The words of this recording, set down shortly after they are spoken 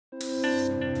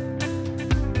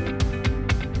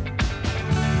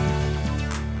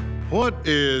What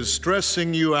is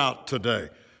stressing you out today?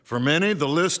 For many, the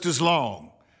list is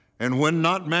long. And when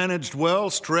not managed well,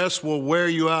 stress will wear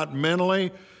you out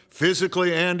mentally,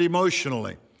 physically, and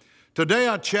emotionally. Today,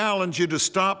 I challenge you to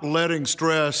stop letting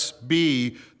stress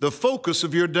be the focus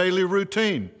of your daily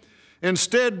routine.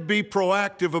 Instead, be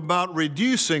proactive about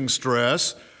reducing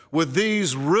stress with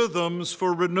these rhythms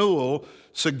for renewal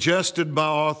suggested by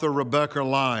author Rebecca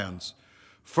Lyons.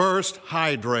 First,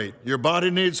 hydrate. Your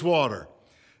body needs water.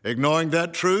 Ignoring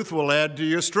that truth will add to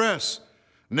your stress.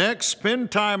 Next,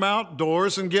 spend time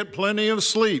outdoors and get plenty of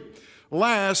sleep.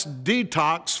 Last,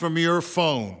 detox from your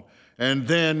phone. And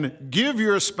then give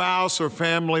your spouse or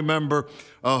family member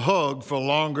a hug for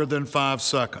longer than 5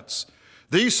 seconds.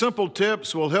 These simple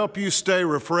tips will help you stay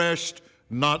refreshed,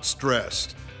 not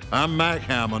stressed. I'm Mac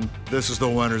Hammond. This is the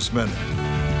Winner's Minute.